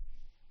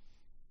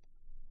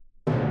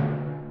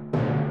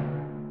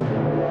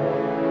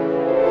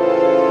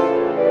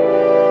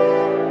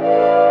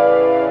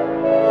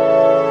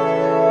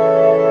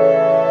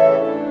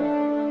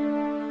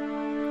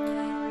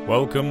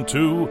Welcome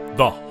to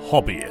The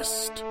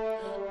Hobbyist.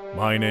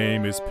 My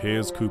name is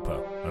Piers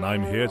Cooper, and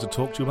I'm here to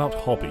talk to you about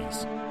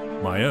hobbies,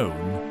 my own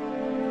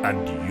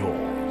and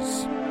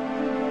yours.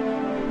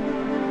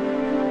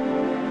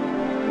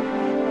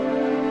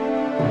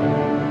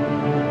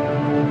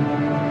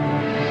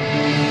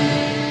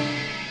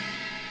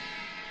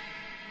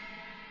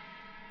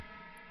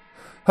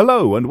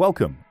 Hello and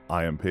welcome.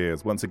 I am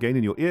Piers, once again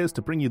in your ears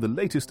to bring you the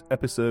latest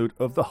episode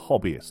of The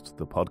Hobbyist,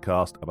 the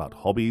podcast about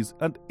hobbies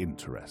and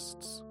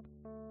interests.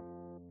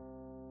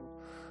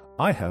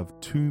 I have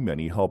too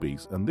many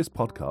hobbies, and this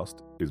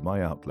podcast is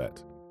my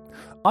outlet.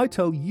 I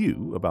tell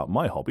you about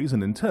my hobbies,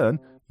 and in turn,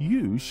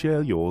 you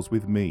share yours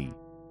with me.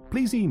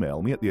 Please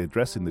email me at the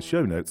address in the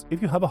show notes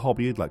if you have a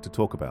hobby you'd like to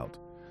talk about.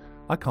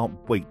 I can't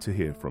wait to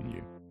hear from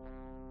you.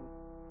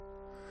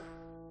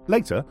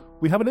 Later,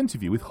 we have an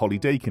interview with Holly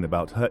Dakin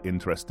about her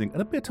interesting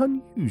and a bit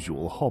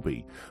unusual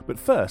hobby. But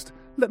first,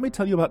 let me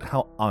tell you about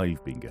how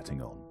I've been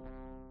getting on.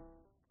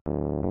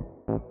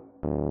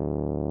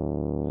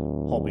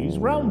 Hobbies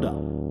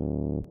Roundup.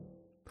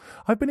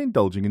 I've been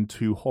indulging in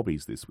two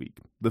hobbies this week.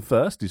 The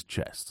first is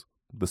chess.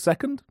 The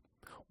second,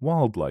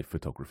 wildlife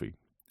photography.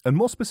 And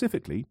more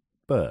specifically,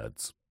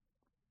 birds.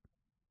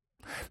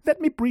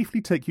 Let me briefly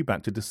take you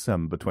back to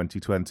December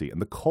 2020,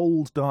 and the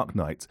cold, dark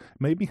nights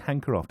made me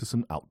hanker after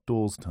some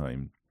outdoors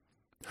time.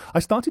 I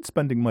started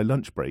spending my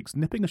lunch breaks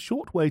nipping a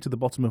short way to the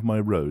bottom of my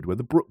road where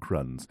the brook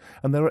runs,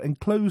 and there are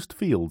enclosed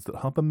fields that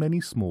harbour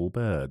many small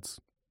birds.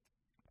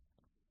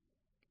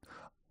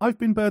 I've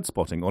been bird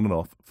spotting on and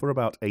off for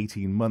about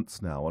 18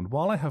 months now, and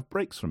while I have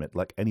breaks from it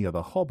like any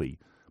other hobby,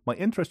 my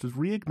interest was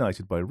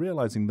reignited by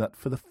realising that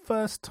for the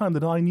first time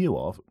that I knew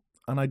of,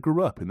 and I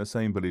grew up in the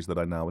same village that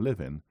I now live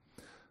in,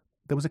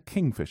 there was a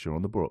kingfisher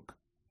on the brook.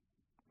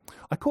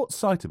 I caught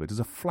sight of it as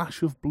a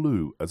flash of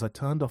blue as I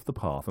turned off the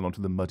path and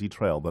onto the muddy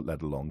trail that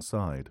led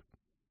alongside.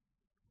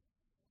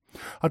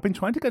 I'd been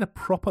trying to get a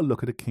proper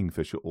look at a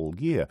kingfisher all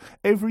year.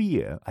 Every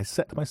year I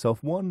set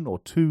myself 1 or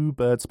 2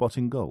 bird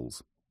spotting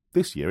goals.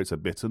 This year it's a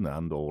bittern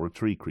or a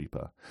tree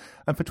creeper.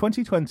 And for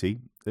 2020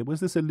 it was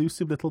this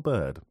elusive little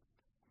bird.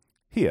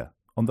 Here,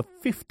 on the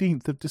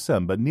 15th of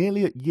December,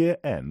 nearly at year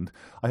end,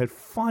 I had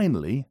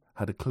finally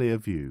had a clear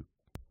view.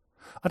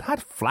 I'd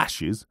had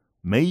flashes,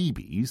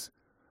 maybes,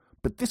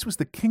 but this was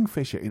the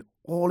kingfisher in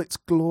all its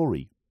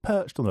glory,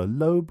 perched on a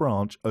low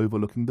branch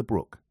overlooking the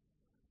brook.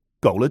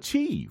 Goal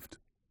achieved!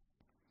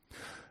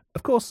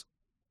 Of course,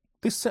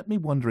 this set me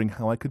wondering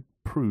how I could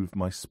prove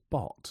my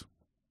spot.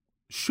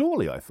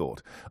 Surely, I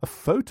thought, a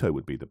photo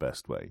would be the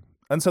best way.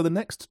 And so the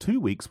next 2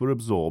 weeks were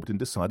absorbed in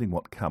deciding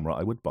what camera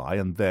I would buy,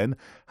 and then,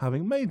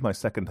 having made my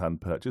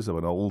second-hand purchase of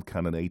an old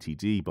Canon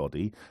 80D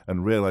body,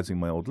 and realising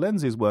my old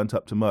lenses weren't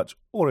up to much,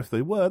 or if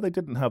they were, they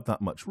didn't have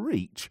that much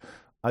reach,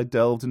 I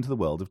delved into the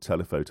world of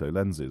telephoto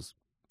lenses.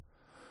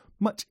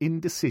 Much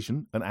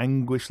indecision and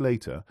anguish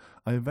later,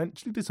 I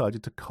eventually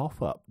decided to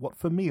cough up what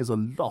for me is a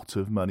lot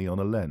of money on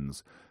a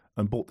lens,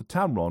 and bought the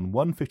Tamron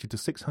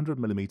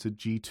 150-600mm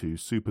G2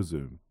 Super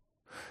Zoom.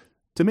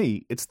 To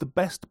me, it's the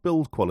best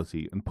build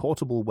quality and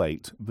portable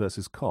weight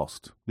versus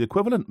cost. The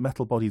equivalent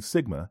metal-bodied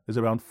Sigma is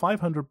around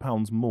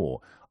 £500 more,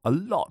 a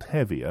lot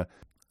heavier,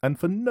 and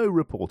for no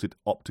reported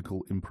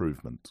optical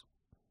improvement.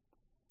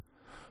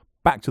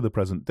 Back to the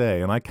present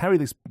day, and I carry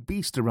this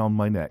beast around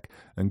my neck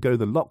and go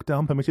the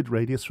lockdown permitted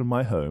radius from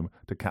my home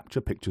to capture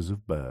pictures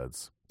of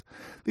birds.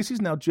 This is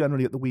now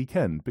generally at the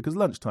weekend, because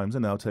lunchtimes are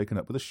now taken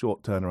up with a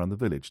short turn around the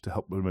village to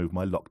help remove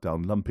my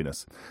lockdown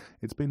lumpiness.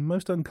 It's been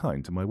most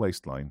unkind to my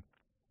waistline.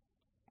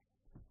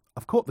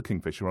 I've caught the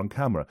kingfisher on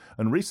camera,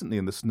 and recently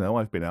in the snow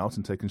I've been out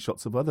and taken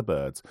shots of other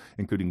birds,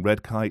 including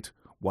red kite,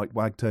 white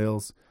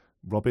wagtails,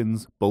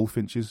 robins,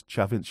 bullfinches,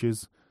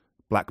 chaffinches,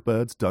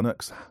 blackbirds,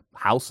 dunnocks,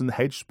 house and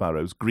hedge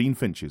sparrows,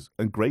 greenfinches,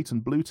 and great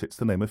and blue tits,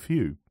 to name a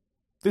few.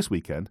 This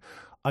weekend,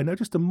 I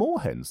noticed a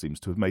moorhen seems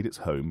to have made its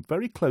home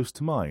very close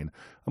to mine,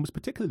 and was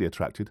particularly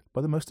attracted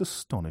by the most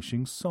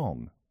astonishing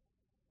song.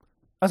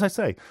 As I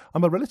say,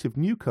 I'm a relative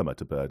newcomer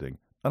to birding,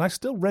 and I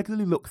still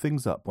regularly look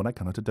things up when I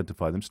cannot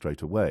identify them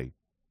straight away.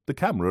 The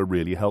camera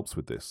really helps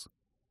with this.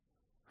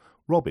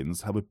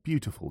 Robins have a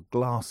beautiful,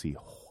 glassy,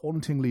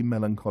 hauntingly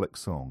melancholic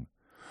song.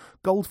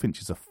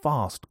 Goldfinches are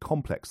fast,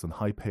 complex and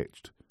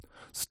high-pitched.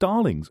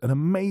 Starlings, an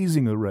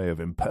amazing array of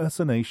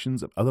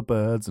impersonations of other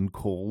birds and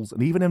calls,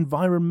 and even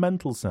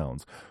environmental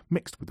sounds,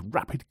 mixed with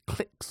rapid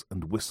clicks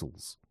and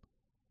whistles.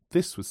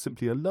 This was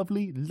simply a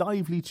lovely,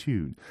 lively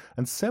tune,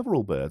 and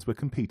several birds were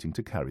competing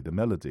to carry the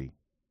melody.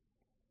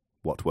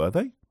 What were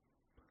they?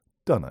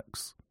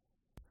 Dunnocks.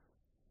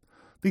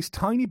 These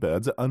tiny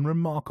birds are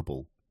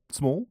unremarkable.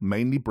 Small,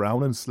 mainly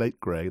brown and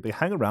slate-grey, they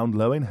hang around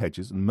low in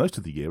hedges and most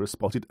of the year are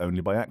spotted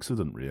only by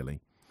accident,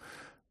 really.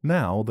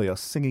 Now they are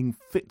singing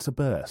fit to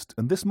burst,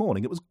 and this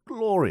morning it was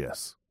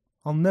glorious.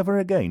 I'll never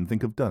again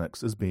think of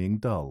dunnocks as being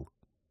dull.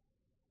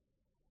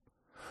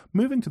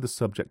 Moving to the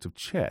subject of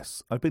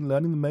chess, I've been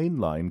learning the main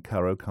line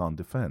Caro-Kann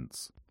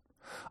defence.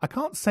 I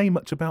can't say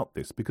much about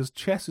this because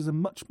chess is a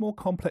much more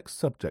complex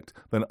subject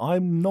than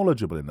I'm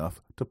knowledgeable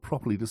enough to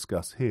properly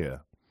discuss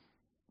here.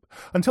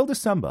 Until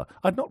December,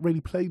 I'd not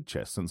really played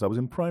chess since I was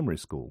in primary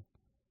school.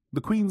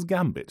 The Queen's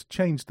Gambit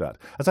changed that,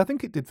 as I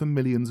think it did for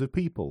millions of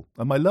people,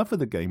 and my love for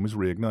the game was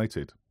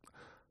reignited.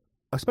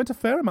 I spent a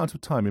fair amount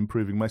of time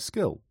improving my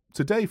skill.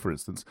 Today, for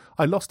instance,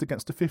 I lost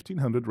against a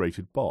 1500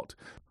 rated bot,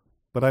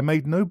 but I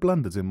made no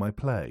blunders in my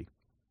play.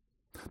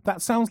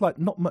 That sounds like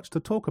not much to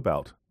talk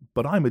about,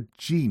 but I'm a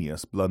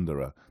genius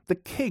blunderer, the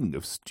king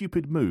of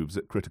stupid moves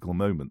at critical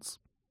moments.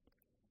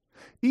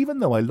 Even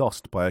though I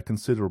lost by a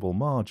considerable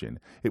margin,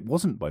 it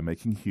wasn't by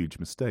making huge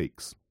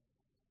mistakes.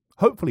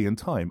 Hopefully in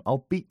time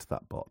I'll beat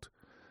that bot,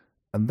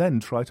 and then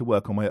try to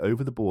work on my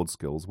over-the-board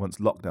skills once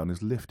lockdown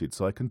is lifted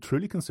so I can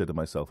truly consider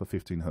myself a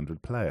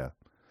 1500 player.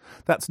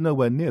 That's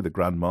nowhere near the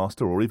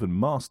Grandmaster or even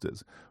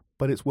Masters,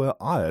 but it's where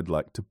I'd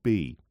like to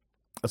be.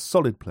 A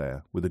solid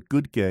player with a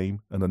good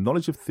game and a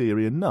knowledge of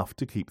theory enough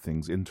to keep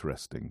things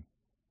interesting.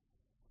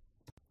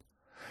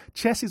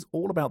 Chess is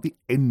all about the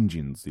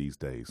engines these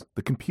days,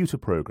 the computer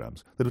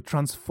programs that have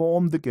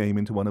transformed the game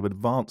into one of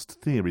advanced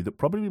theory that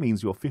probably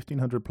means your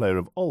 1500 player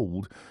of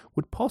old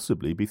would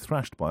possibly be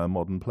thrashed by a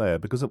modern player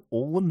because of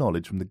all the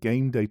knowledge from the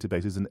game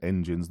databases and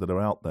engines that are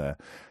out there,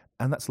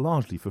 and that's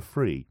largely for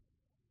free.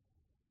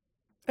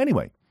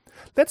 Anyway,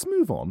 let's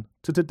move on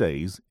to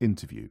today's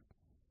interview.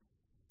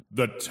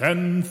 The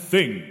 10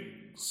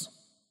 Things.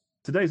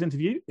 Today's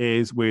interview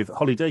is with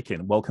Holly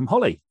Dakin. Welcome,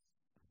 Holly.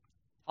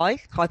 Hi,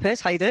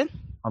 Piers. How you doing?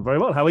 I'm very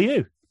well. How are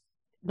you?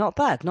 Not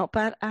bad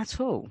at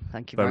all.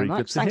 Thank you very much.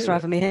 Good to Thanks hear for it.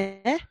 having me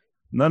here.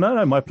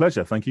 No, my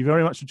pleasure. Thank you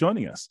very much for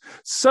joining us.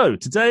 So,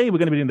 today we're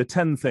going to be doing the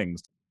 10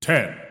 things.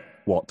 10.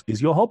 What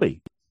is your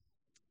hobby?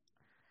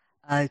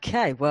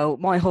 Okay, well,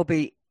 my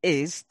hobby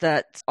is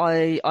that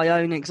I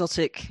own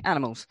exotic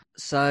animals.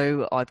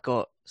 So I've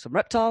got some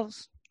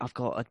reptiles, I've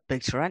got a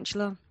big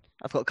tarantula,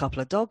 I've got a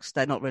couple of dogs.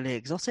 They're not really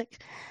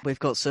exotic. We've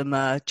got some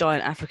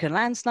giant African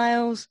land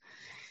snails.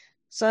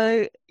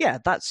 So, yeah,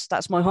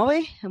 that's my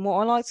hobby and what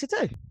I like to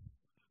do.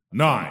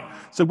 9.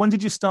 So when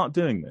did you start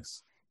doing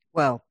this?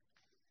 Well,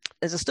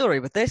 there's a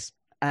story with this,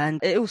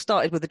 and it all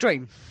started with a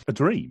dream. A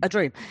dream? A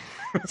dream.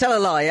 Tell a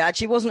lie, it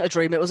actually wasn't a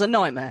dream, it was a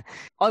nightmare.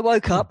 I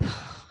woke up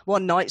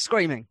one night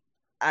screaming,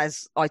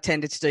 as I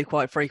tended to do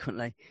quite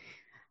frequently.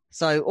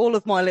 So all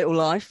of my little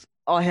life,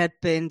 I had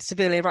been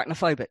severely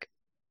arachnophobic.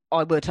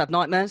 I would have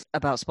nightmares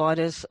about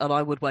spiders, and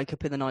I would wake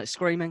up in the night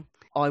screaming.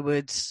 I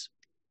would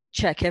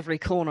check every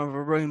corner of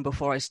a room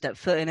before I stepped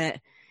foot in it.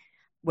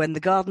 When the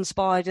garden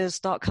spiders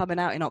start coming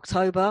out in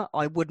October,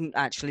 I wouldn't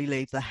actually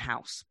leave the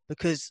house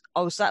because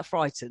I was that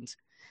frightened.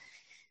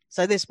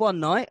 So this one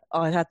night,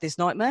 I had this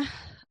nightmare,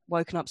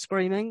 woken up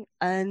screaming,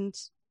 and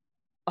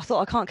I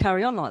thought, I can't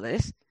carry on like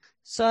this.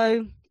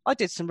 So I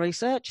did some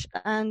research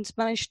and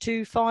managed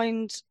to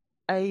find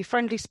a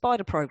friendly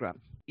spider program.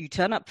 You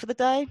turn up for the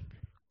day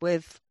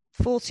with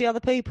 40 other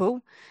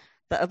people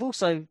that have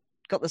also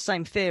got the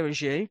same fear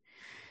as you,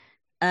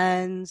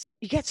 and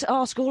you get to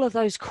ask all of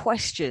those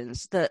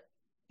questions that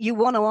you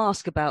want to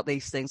ask about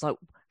these things, like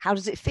how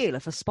does it feel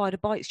if a spider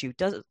bites you?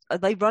 Are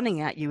they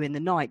running at you in the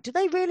night? Do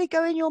they really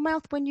go in your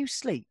mouth when you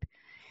sleep?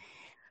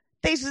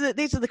 These are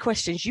the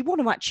questions you want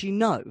to actually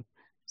know.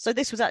 So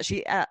this was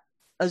actually at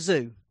a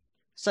zoo.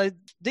 So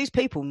these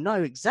people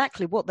know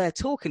exactly what they're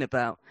talking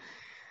about.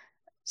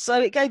 So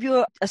it gave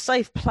you a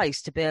safe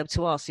place to be able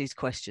to ask these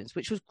questions,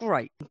 which was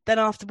great. Then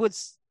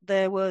afterwards,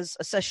 there was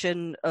a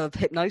session of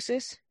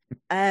hypnosis.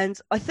 And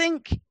I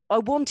think I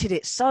wanted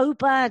it so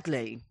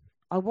badly.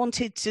 I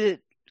wanted to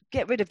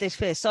get rid of this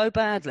fear so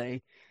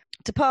badly.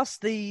 To pass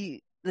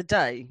the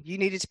day, you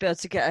needed to be able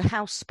to get a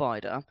house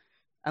spider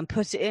and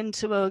put it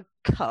into a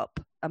cup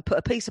and put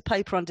a piece of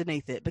paper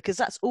underneath it, because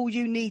that's all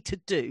you need to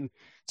do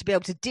to be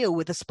able to deal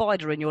with a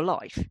spider in your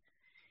life.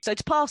 So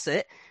to pass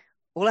it,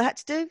 all I had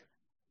to do,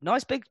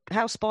 nice big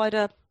house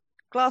spider,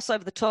 glass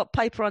over the top,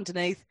 paper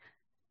underneath,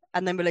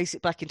 and then release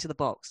it back into the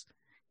box.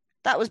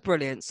 That was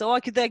brilliant. So I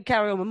could then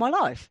carry on with my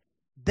life.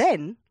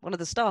 Then one of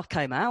the staff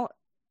came out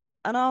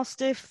and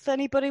asked if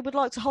anybody would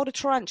like to hold a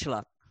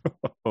tarantula.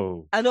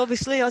 Oh. And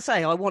obviously,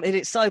 I wanted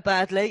it so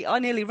badly, I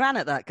nearly ran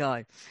at that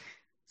guy.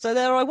 So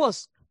there I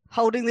was,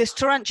 holding this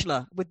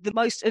tarantula with the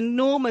most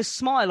enormous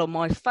smile on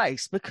my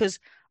face because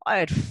I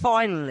had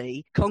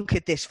finally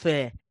conquered this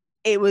fear.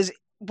 It was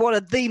one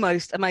of the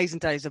most amazing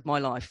days of my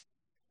life.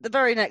 The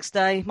very next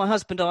day, my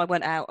husband and I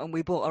went out and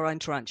we bought our own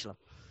tarantula.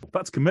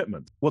 That's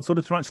commitment. What sort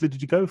of tarantula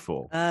did you go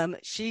for?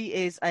 She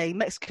is a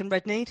Mexican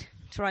red-kneed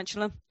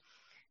tarantula.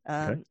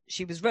 Okay.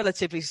 She was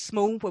relatively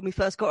small when we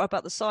first got her,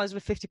 about the size of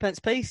a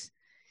 50p piece.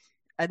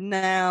 And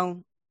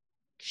now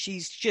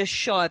she's just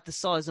shy of the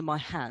size of my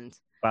hand.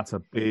 That's a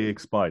big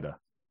spider.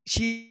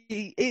 She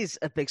is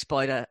a big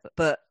spider,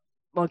 but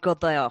my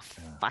God, they are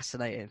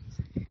fascinating.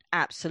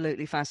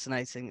 Absolutely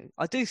fascinating.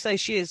 I do say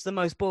she is the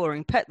most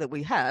boring pet that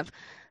we have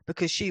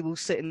because she will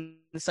sit in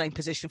the same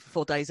position for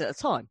 4 days at a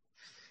time.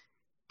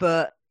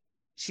 But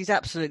she's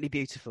absolutely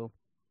beautiful.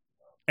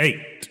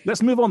 8.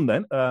 Let's move on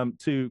then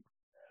to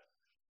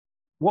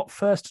what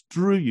first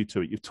drew you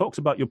to it. You've talked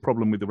about your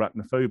problem with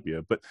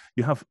arachnophobia, but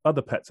you have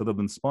other pets other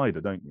than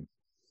spider, don't you?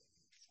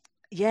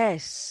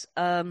 Yes.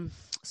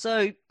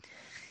 So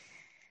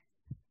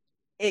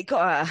it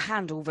got out of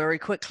handle very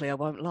quickly, I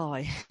won't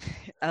lie.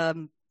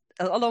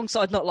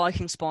 Alongside not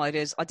liking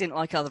spiders, I didn't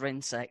like other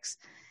insects.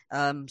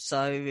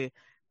 So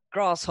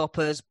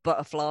grasshoppers,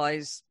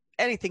 butterflies,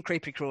 anything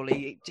creepy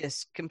crawly, it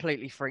just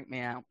completely freaked me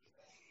out.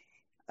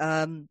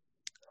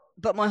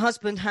 But my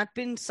husband had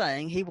been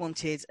saying he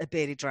wanted a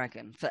bearded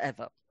dragon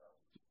forever.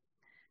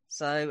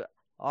 So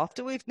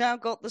after we've now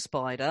got the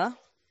spider,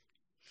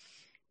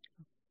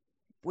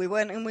 we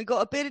went and we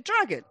got a bearded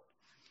dragon.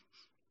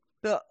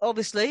 But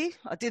obviously,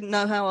 I didn't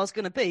know how I was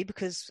going to be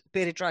because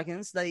bearded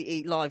dragons, they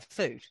eat live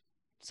food.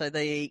 So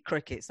they eat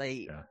crickets, they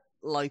eat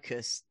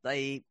locusts,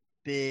 they eat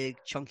big,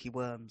 chunky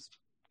worms.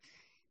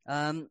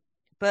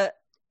 But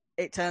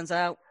it turns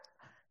out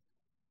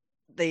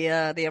the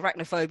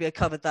arachnophobia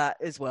covered that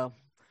as well.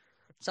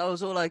 So I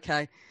was all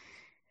okay.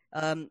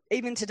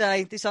 Even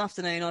today, this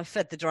afternoon, I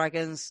fed the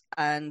dragons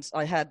and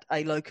I had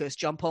a locust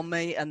jump on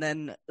me. And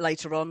then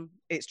later on,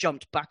 it's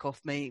jumped back off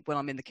me when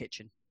I'm in the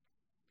kitchen.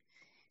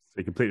 So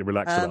you're completely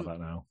relaxed about that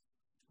now?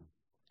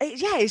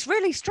 It's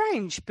really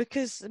strange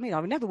because, I mean,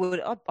 I never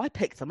would. I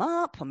pick them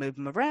up, I move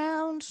them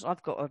around.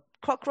 I've got a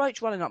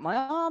cockroach running up my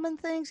arm and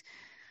things.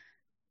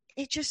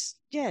 It just,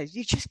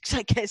 you just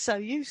get so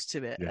used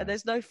to it and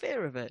there's no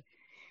fear of it.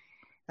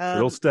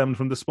 It all stemmed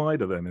from the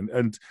spider then.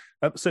 And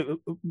so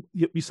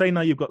you say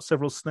now you've got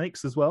several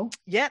snakes as well?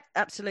 Yeah,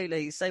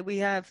 absolutely. So we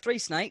have 3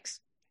 snakes.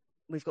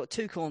 We've got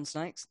 2 corn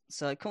snakes.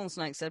 So corn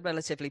snakes are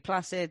relatively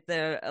placid.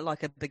 They're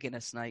like a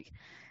beginner snake.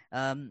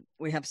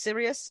 We have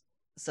Sirius.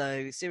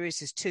 So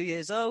Sirius is 2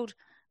 years old.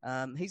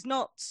 He's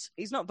not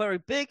very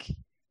big,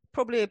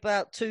 probably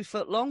about 2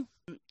 foot long.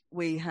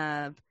 We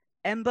have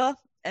Ember.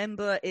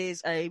 Ember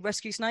is a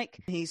rescue snake.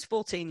 He's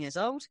 14 years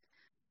old.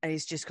 And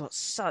he's just got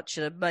such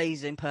an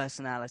amazing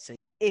personality.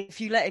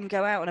 If you let him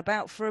go out and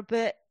about for a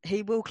bit,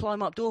 he will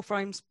climb up door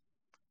frames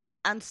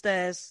and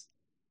stairs.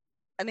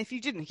 And if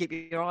you didn't keep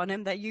your eye on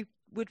him, that you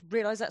would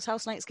realise that's how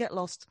snakes get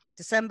lost.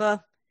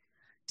 December,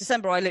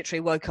 I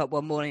literally woke up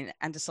one morning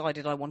and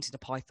decided I wanted a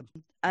python.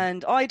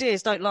 And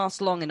ideas don't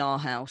last long in our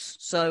house.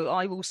 So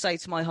I will say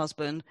to my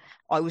husband,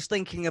 I was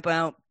thinking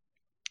about,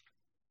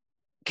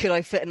 could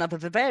I fit another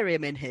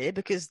vivarium in here?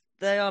 Because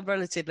they are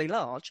relatively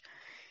large.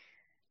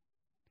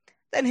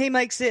 Then he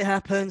makes it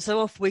happen.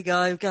 So off we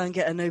go and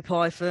get a new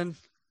python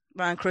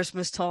around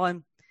Christmas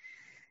time.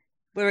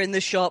 We're in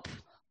the shop.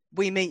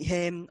 We meet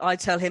him. I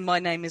tell him my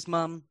name is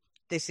Mum.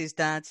 This is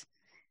Dad.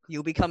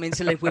 You'll be coming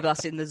to live with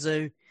us in the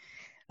zoo.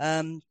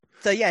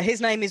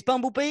 His name is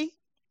Bumblebee.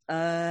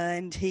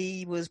 And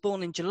he was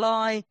born in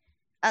July.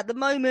 At the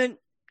moment,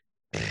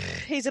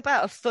 he's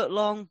about 1 foot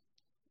long.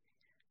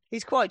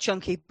 He's quite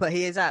chunky, but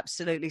he is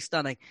absolutely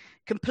stunning.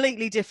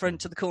 Completely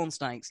different to the corn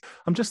snakes.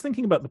 I'm just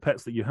thinking about the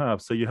pets that you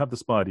have. So you have the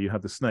spider, you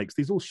have the snakes.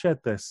 These all shed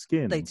their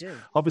skin. They do.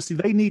 Obviously,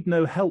 they need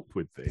no help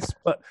with this.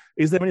 But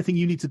is there anything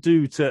you need to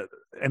do to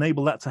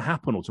enable that to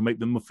happen or to make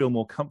them feel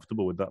more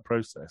comfortable with that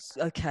process?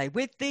 Okay,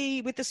 with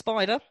the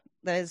spider,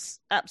 there's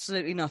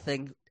absolutely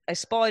nothing. A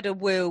spider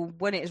will,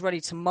 when it is ready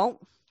to molt,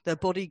 their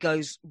body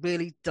goes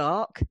really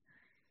dark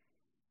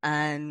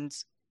and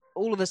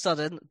all of a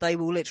sudden, they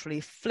will literally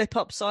flip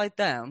upside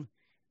down,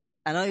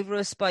 and over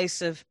a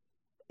space of,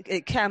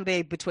 it can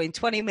be between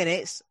 20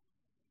 minutes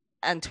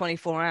and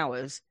 24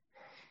 hours,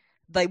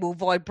 they will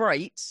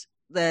vibrate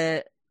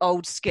their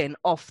old skin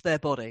off their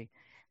body.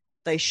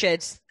 They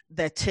shed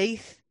their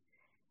teeth,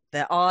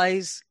 their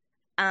eyes,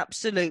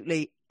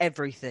 absolutely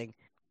everything.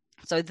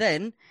 So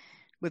then,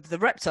 with the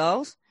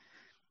reptiles,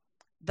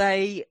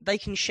 they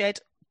can shed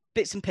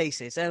bits and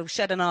pieces. They'll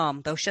shed an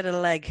arm, they'll shed a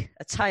leg,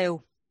 a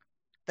tail.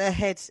 Their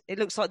head, it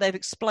looks like they've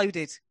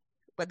exploded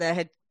when their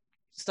head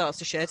starts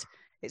to shed.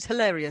 It's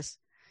hilarious.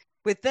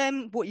 With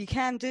them, what you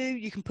can do,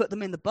 you can put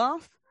them in the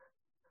bath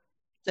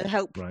to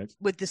help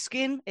with the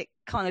skin. It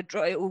kind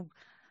of it will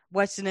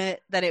wetten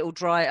it, then it will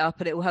dry it up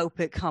and it will help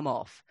it come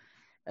off.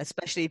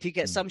 Especially if you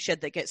get some shed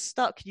that gets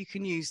stuck, you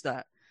can use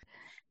that.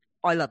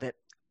 I love it.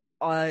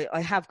 I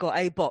have got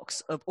a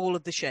box of all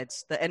of the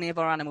sheds that any of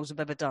our animals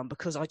have ever done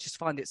because I just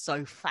find it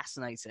so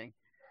fascinating.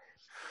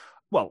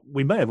 Well,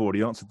 we may have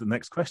already answered the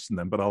next question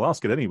then, but I'll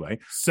ask it anyway.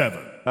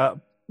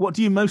 7. What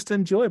do you most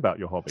enjoy about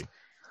your hobby?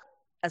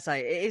 I say,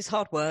 it is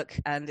hard work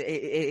and it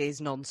is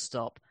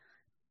non-stop,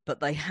 but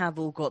they have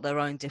all got their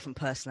own different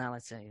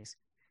personalities.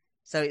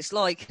 So it's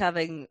like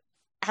having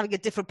a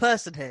different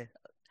person here.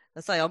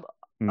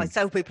 I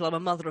tell people I'm a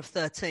mother of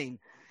 13.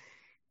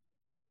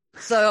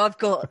 So I've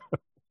got,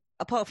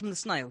 apart from the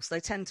snails, they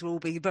tend to all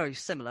be very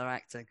similar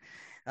acting.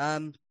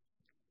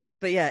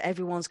 But yeah,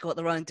 everyone's got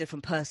their own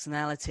different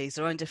personalities,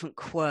 their own different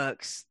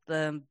quirks,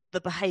 the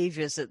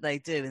behaviours that they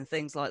do and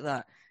things like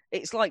that.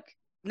 It's like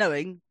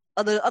knowing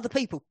other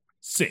people.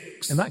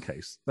 6. In that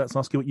case, let's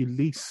ask you what you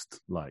least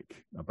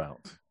like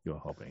about your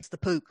hobby. It's the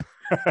poop.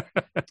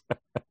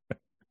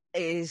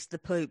 It is the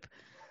poop.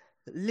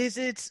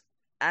 Lizard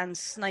and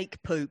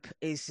snake poop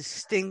is the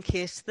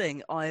stinkiest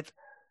thing I've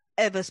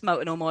ever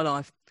smelt in all my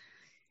life.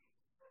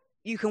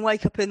 You can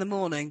wake up in the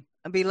morning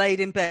and be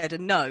laid in bed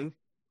and know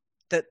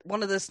that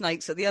one of the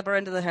snakes at the other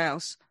end of the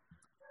house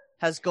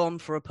has gone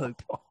for a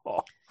poop.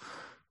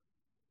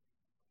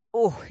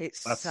 Oh,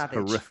 it's That's savage.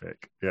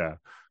 horrific. Yeah.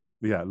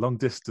 Yeah, long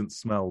distance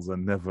smells are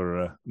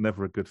never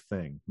a good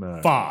thing.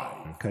 No.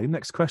 5, Okay,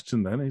 next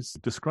question then is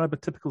describe a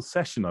typical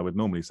session, I would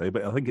normally say,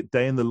 but I think a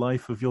day in the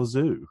life of your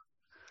zoo.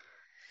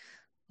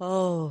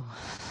 Oh,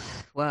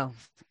 well,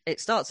 it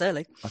starts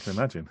early. I can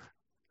imagine.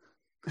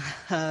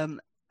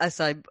 I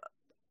say,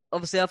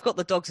 obviously, I've got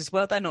the dogs as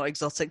well. They're not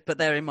exotic, but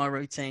they're in my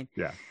routine.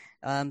 Yeah.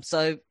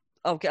 So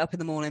I'll get up in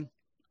the morning.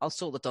 I'll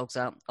sort the dogs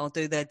out. I'll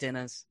do their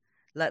dinners,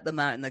 let them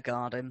out in the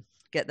garden,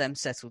 get them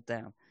settled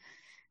down.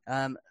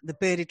 The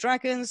bearded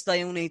dragons,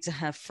 they all need to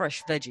have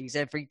fresh veggies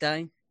every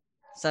day.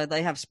 So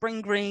they have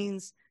spring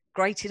greens,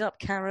 grated up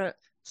carrot,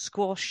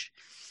 squash.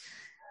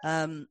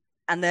 And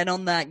then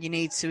on that, you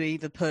need to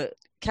either put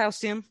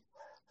calcium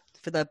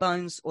for their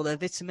bones or their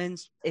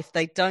vitamins. If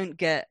they don't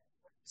get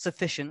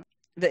sufficient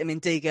vitamin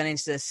D going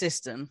into their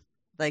system,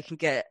 they can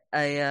get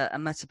a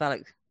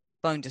metabolic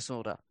bone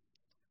disorder.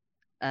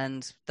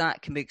 And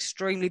that can be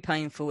extremely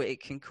painful.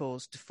 It can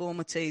cause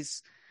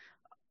deformities.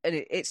 And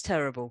it's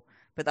terrible.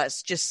 But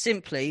that's just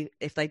simply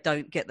if they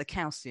don't get the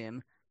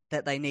calcium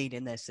that they need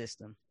in their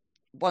system.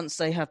 Once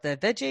they have their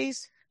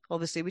veggies,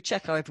 obviously we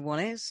check how everyone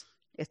is.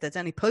 If there's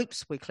any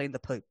poops, we clean the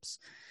poops.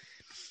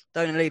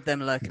 Don't leave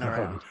them lurking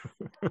around.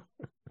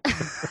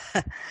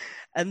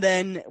 And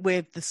then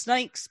with the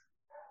snakes,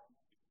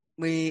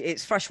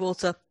 it's fresh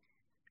water,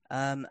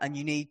 and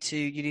you need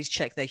to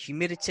check their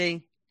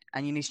humidity,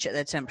 and you need to check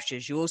their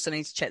temperatures. You also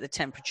need to check the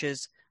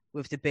temperatures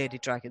with the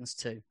bearded dragons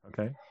too.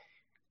 Okay.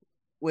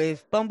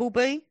 With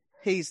Bumblebee,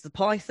 he's the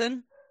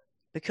python.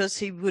 Because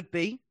he would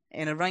be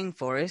in a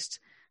rainforest,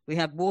 we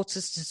have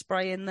waters to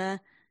spray in there.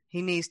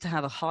 He needs to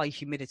have a high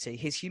humidity.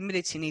 His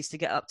humidity needs to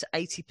get up to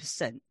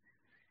 80%.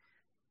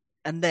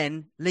 And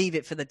then leave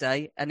it for the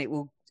day, and it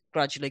will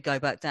gradually go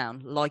back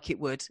down like it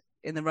would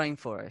in the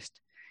rainforest.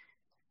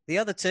 The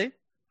other two,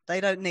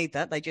 they don't need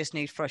that. They just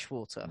need fresh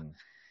water.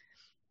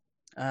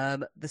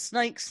 The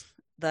snakes,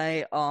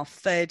 they are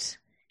fed.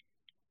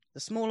 The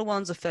smaller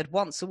ones are fed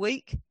once a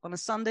week on a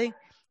Sunday,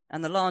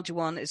 and the larger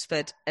one is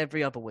fed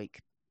every other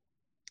week.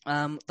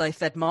 They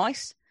fed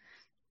mice.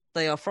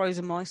 They are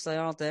frozen mice. They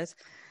are dead.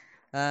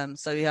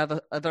 So you have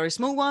a very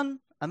small one,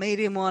 a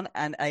medium one,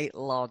 and a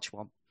large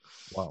one.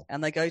 Wow.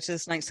 And they go to the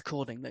snakes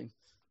accordingly.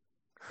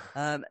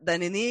 Then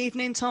in the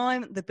evening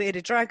time, the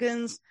bearded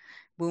dragons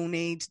will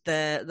need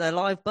their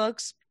live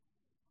bugs,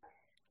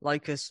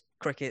 locusts,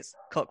 crickets,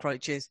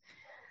 cockroaches.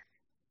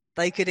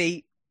 They could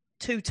eat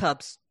 2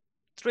 tubs,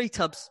 3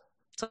 tubs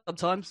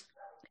sometimes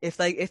if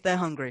they're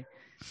hungry.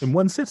 In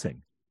one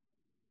sitting?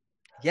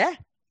 Yeah.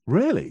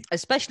 Really?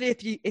 Especially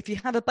if you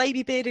have a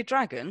baby bearded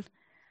dragon,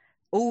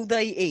 all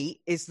they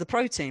eat is the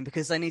protein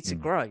because they need to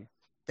grow.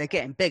 They're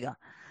getting bigger.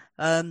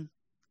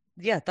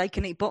 They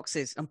can eat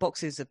boxes and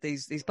boxes of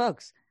these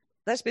bugs.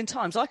 There's been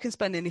times I can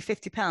spend nearly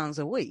 £50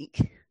 a week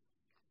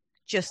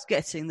just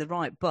getting the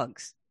right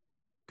bugs.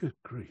 Good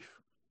grief.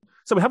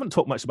 So we haven't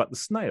talked much about the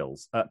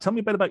snails. Tell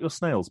me a bit about your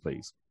snails,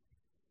 please.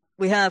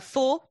 We have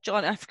 4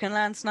 giant African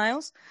land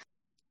snails.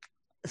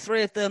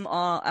 3 of them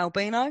are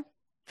albino.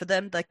 For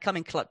them, they come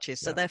in clutches,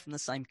 so they're from the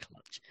same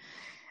clutch.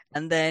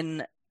 And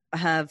then I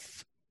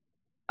have,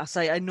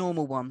 a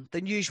normal one,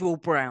 the usual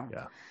brown.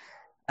 Yeah.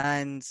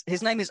 And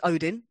his name is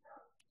Odin.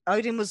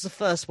 Odin was the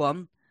first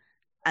one,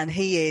 and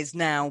he is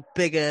now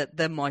bigger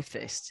than my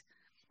fist.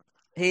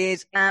 He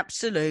is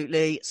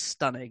absolutely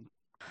stunning.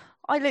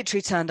 I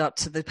literally turned up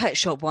to the pet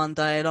shop one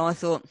day and I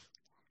thought,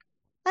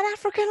 an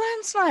African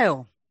land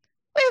snail?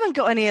 We haven't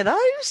got any of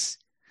those.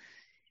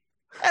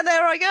 And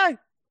there I go.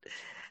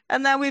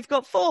 And now we've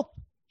got 4.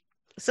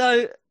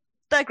 So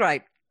they're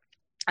great.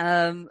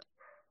 I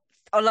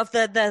love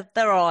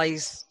their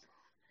eyes.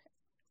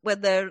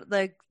 When they're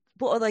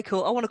what are they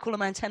called? I want to call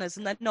them antennas,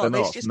 and they're not.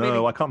 They're not. Just No,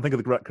 really... I can't think of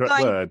the correct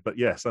word, but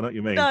yes, I know what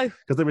you mean. No,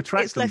 because they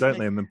retract them, don't definitely...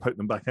 they, and then poke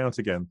them back out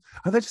again.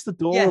 And they're just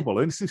adorable.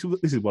 Yeah. And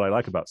this is what I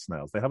like about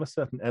snails. They have a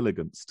certain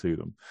elegance to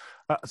them.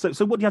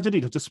 So what do you have to do?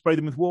 You have to spray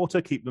them with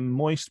water, keep them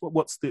moist.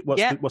 What's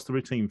the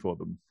routine for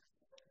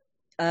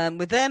them?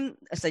 With them,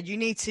 so you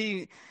need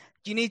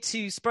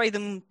to spray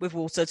them with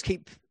water to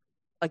keep.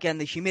 Again,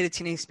 the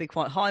humidity needs to be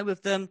quite high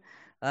with them.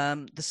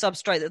 The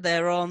substrate that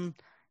they're on,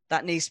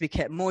 that needs to be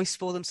kept moist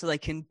for them so they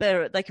can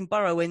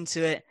burrow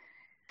into it.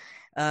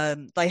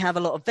 They have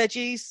a lot of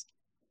veggies.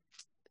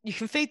 You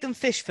can feed them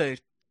fish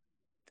food,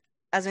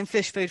 as in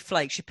fish food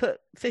flakes. You put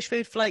fish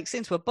food flakes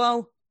into a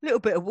bowl, a little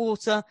bit of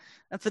water,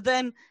 and for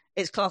them,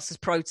 it's classed as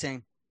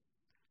protein.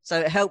 So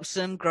it helps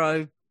them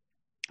grow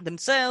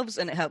themselves,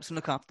 and it helps them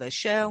look after their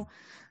shell.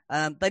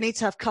 They need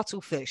to have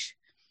cuttlefish,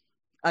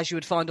 as you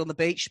would find on the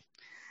beach.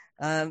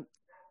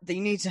 They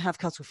need to have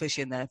cuttlefish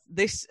in there.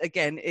 This,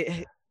 again,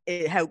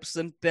 it helps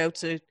them be able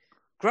to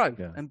grow.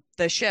 Yeah. And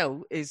their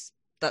shell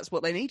that's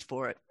what they need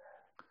for it.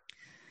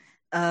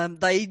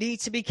 They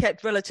need to be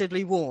kept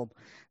relatively warm.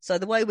 So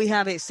the way we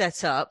have it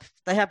set up,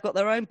 they have got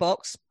their own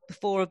box, the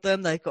 4 of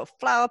them. They've got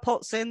flower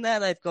pots in there.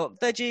 They've got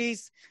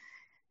veggies.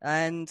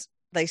 And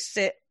they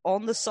sit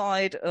on the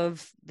side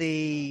of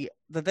the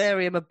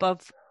vivarium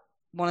above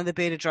one of the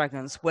bearded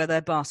dragons, where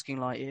their basking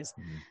light is.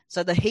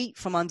 So the heat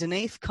from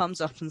underneath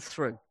comes up and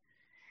through.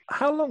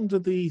 How long do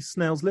the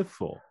snails live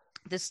for?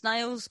 The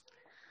snails,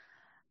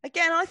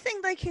 again, I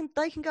think they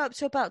can go up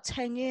to about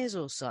 10 years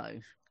or so.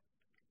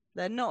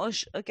 They're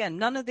not, again,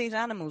 none of these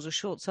animals are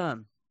short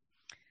term.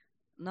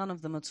 None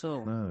of them at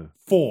all. No.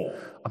 4,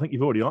 I think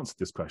you've already answered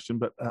this question,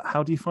 but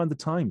how do you find the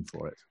time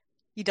for it?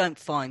 You don't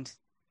find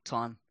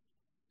time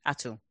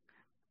at all.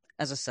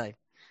 As I say,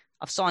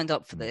 I've signed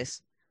up for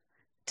this.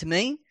 To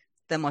me,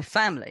 they're my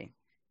family.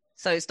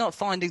 So it's not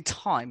finding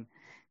time.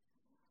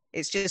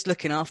 It's just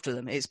looking after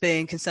them. It's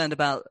being concerned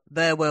about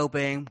their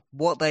well-being,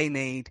 what they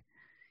need.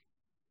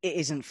 It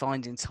isn't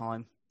finding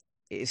time.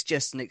 It is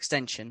just an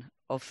extension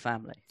of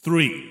family.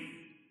 3,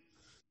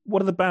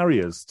 What are the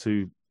barriers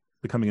to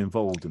becoming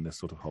involved in this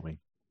sort of hobby?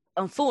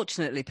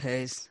 Unfortunately,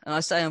 Piers, and I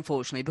say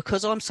unfortunately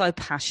because I'm so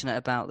passionate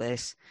about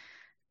this,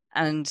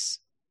 and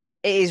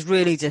it is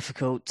really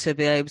difficult to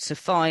be able to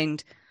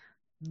find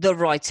the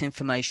right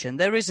information.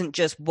 There isn't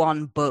just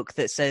one book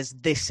that says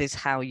this is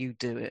how you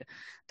do it.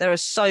 There are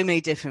so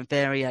many different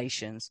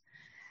variations.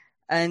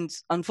 And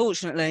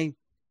unfortunately,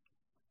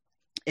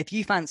 if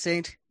you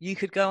fancied, you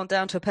could go on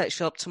down to a pet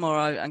shop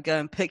tomorrow and go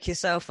and pick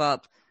yourself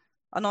up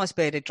a nice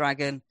bearded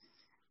dragon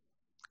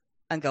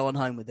and go on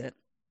home with it.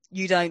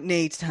 You don't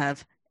need to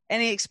have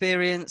any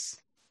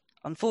experience.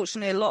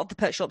 Unfortunately, a lot of the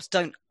pet shops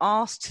don't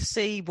ask to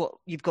see what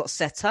you've got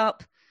set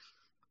up.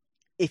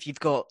 If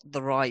you've got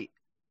the right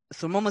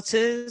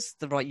thermometers,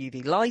 the right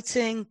UV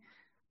lighting,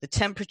 the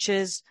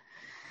temperatures,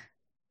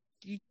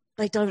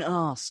 they don't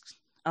ask.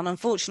 And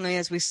unfortunately,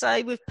 as we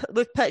say, with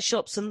pet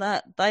shops and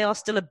that, they are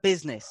still a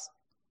business.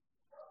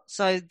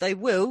 So they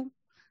will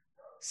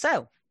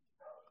sell.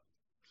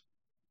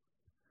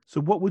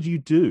 So what would you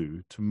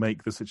do to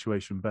make the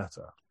situation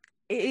better?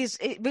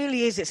 It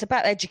really is. It's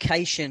about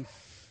education.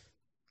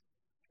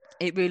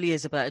 It really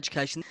is about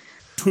education.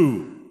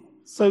 2,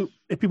 So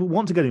if people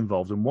want to get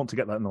involved and want to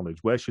get that knowledge,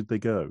 where should they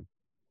go?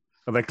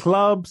 Are there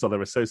clubs? Are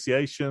there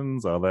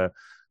associations? Are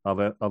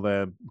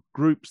there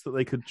groups that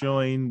they could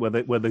join where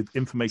the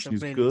information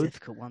It's a is really good?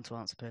 difficult one to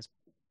answer, Piers.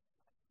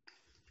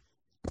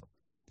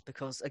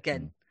 Because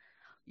again,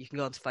 you can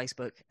go onto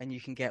Facebook and you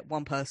can get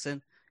one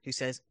person who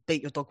says,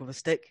 beat your dog with a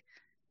stick,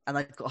 and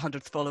they've got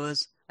 100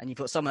 followers, and you've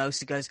got someone else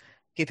who goes,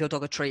 give your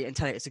dog a treat and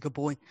tell it it's a good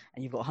boy,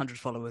 and you've got 100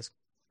 followers.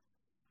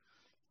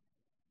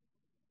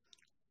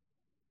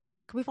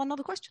 Can we find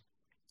another question?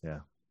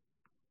 Yeah.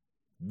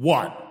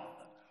 1,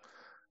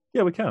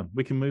 Yeah, we can.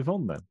 We can move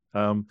on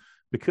then.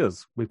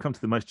 Because we've come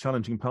to the most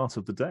challenging part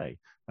of the day,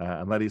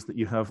 and that is that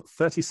you have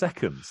 30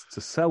 seconds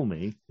to sell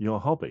me your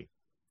hobby.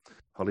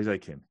 Holly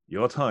Dakin,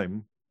 your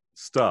time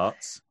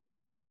starts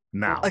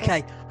now.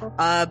 Okay.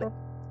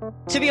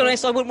 To be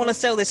honest, I wouldn't want to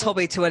sell this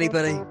hobby to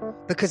anybody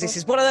because this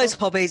is one of those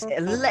hobbies,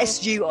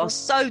 unless you are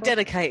so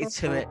dedicated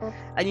to it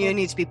and you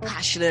need to be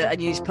passionate and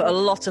you need to put a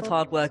lot of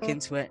hard work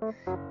into it.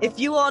 If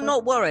you are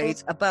not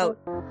worried about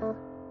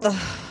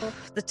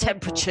the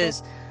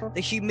temperatures,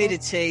 the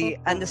humidity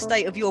and the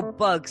state of your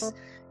bugs,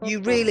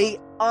 you really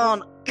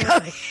aren't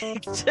going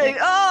to.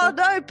 Oh,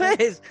 no,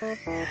 Piers.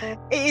 It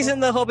isn't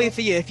the hobby for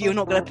you if you're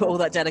not going to put all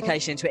that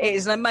dedication into it. It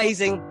is an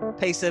amazing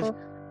piece of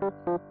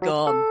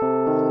gone.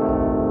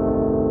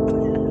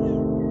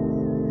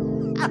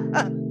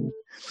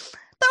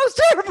 That was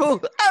terrible.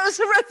 That was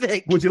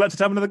horrific. Would you like to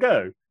have another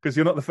go? Because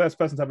you're not the first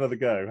person to have another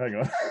go. Hang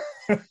on.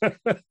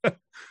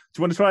 Do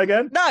you want to try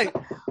again? No,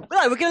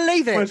 we're going to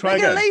leave it. We're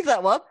going to leave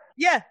that one.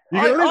 Yeah,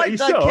 You're gonna leave it? I You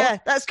don't sure?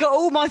 care. That's got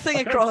all my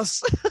thing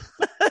across.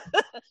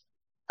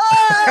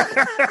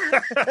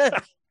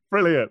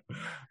 Brilliant.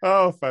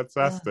 Oh,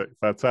 fantastic.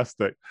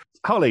 Fantastic.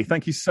 Holly,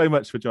 thank you so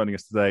much for joining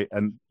us today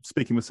and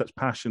speaking with such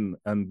passion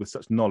and with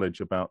such knowledge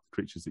about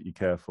creatures that you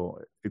care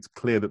for. It's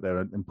clear that they're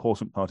an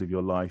important part of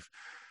your life.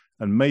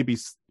 And maybe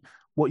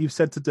what you've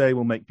said today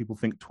will make people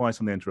think twice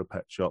when they enter a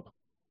pet shop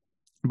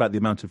about the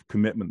amount of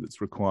commitment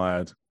that's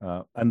required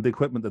and the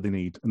equipment that they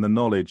need and the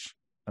knowledge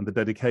and the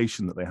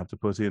dedication that they have to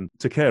put in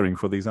to caring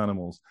for these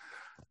animals.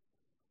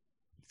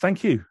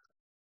 Thank you.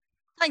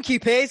 Thank you,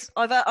 Piers.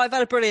 I've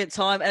had a brilliant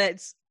time, and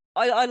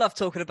I love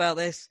talking about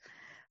this.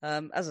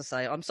 As I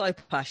say, I'm so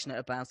passionate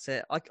about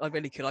it. I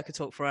really could. I could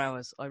talk for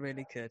hours. I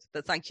really could.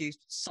 But thank you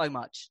so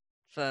much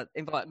for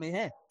inviting me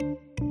here.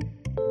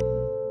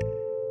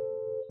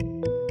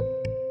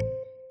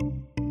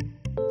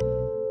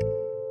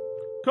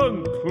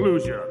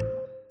 Conclusion.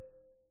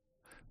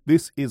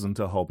 This isn't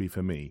a hobby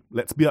for me.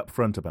 Let's be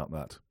upfront about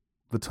that.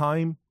 The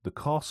time, the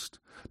cost,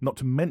 not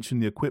to mention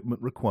the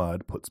equipment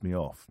required, puts me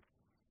off.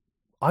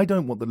 I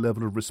don't want the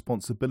level of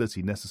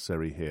responsibility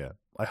necessary here.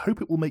 I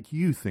hope it will make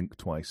you think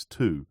twice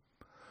too.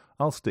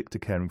 I'll stick to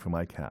caring for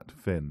my cat,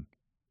 Finn.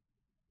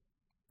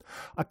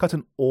 I cut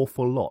an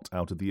awful lot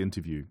out of the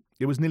interview.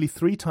 It was nearly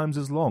 3 times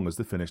as long as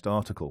the finished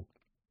article.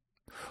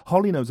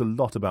 Holly knows a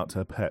lot about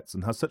her pets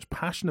and has such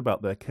passion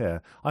about their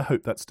care, I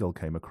hope that still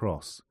came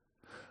across.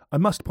 I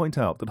must point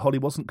out that Holly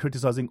wasn't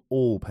criticising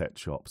all pet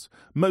shops.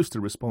 Most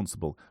are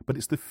responsible, but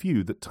it's the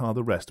few that tar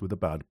the rest with a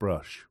bad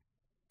brush.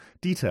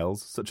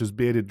 Details such as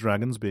bearded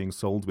dragons being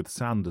sold with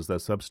sand as their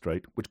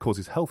substrate, which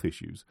causes health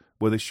issues,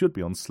 where they should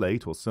be on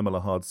slate or similar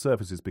hard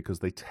surfaces because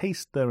they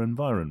taste their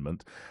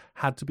environment,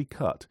 had to be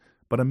cut,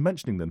 but I'm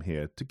mentioning them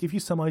here to give you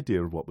some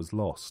idea of what was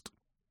lost.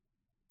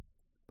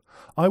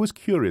 I was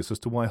curious as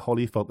to why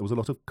Holly felt there was a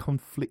lot of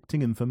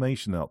conflicting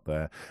information out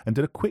there and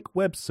did a quick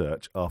web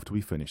search after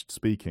we finished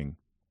speaking.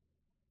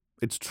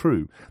 It's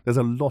true, there's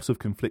a lot of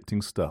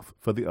conflicting stuff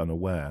for the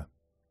unaware.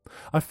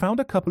 I found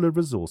a couple of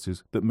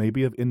resources that may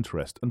be of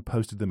interest and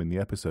posted them in the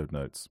episode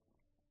notes.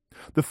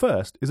 The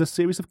first is a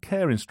series of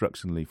care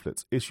instruction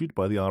leaflets issued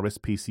by the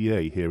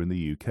RSPCA here in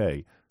the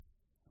UK.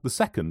 The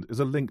second is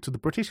a link to the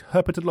British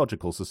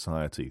Herpetological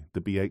Society,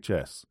 the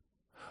BHS.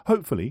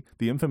 Hopefully,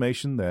 the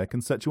information there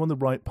can set you on the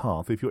right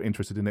path if you're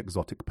interested in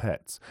exotic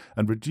pets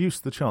and reduce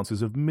the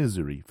chances of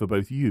misery for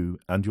both you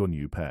and your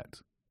new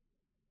pet.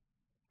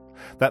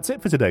 That's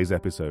it for today's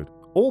episode.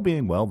 All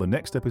being well, the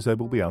next episode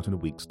will be out in a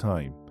week's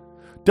time.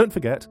 Don't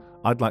forget,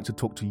 I'd like to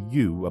talk to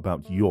you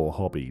about your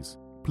hobbies.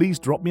 Please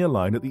drop me a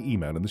line at the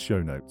email in the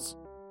show notes.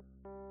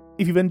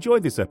 If you've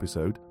enjoyed this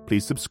episode,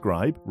 please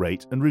subscribe,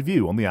 rate and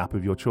review on the app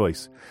of your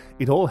choice.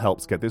 It all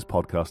helps get this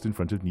podcast in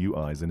front of new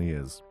eyes and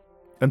ears.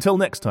 Until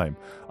next time,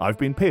 I've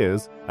been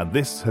Piers, and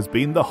this has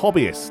been The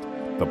Hobbyist,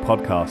 the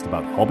podcast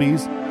about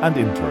hobbies and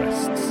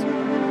interests.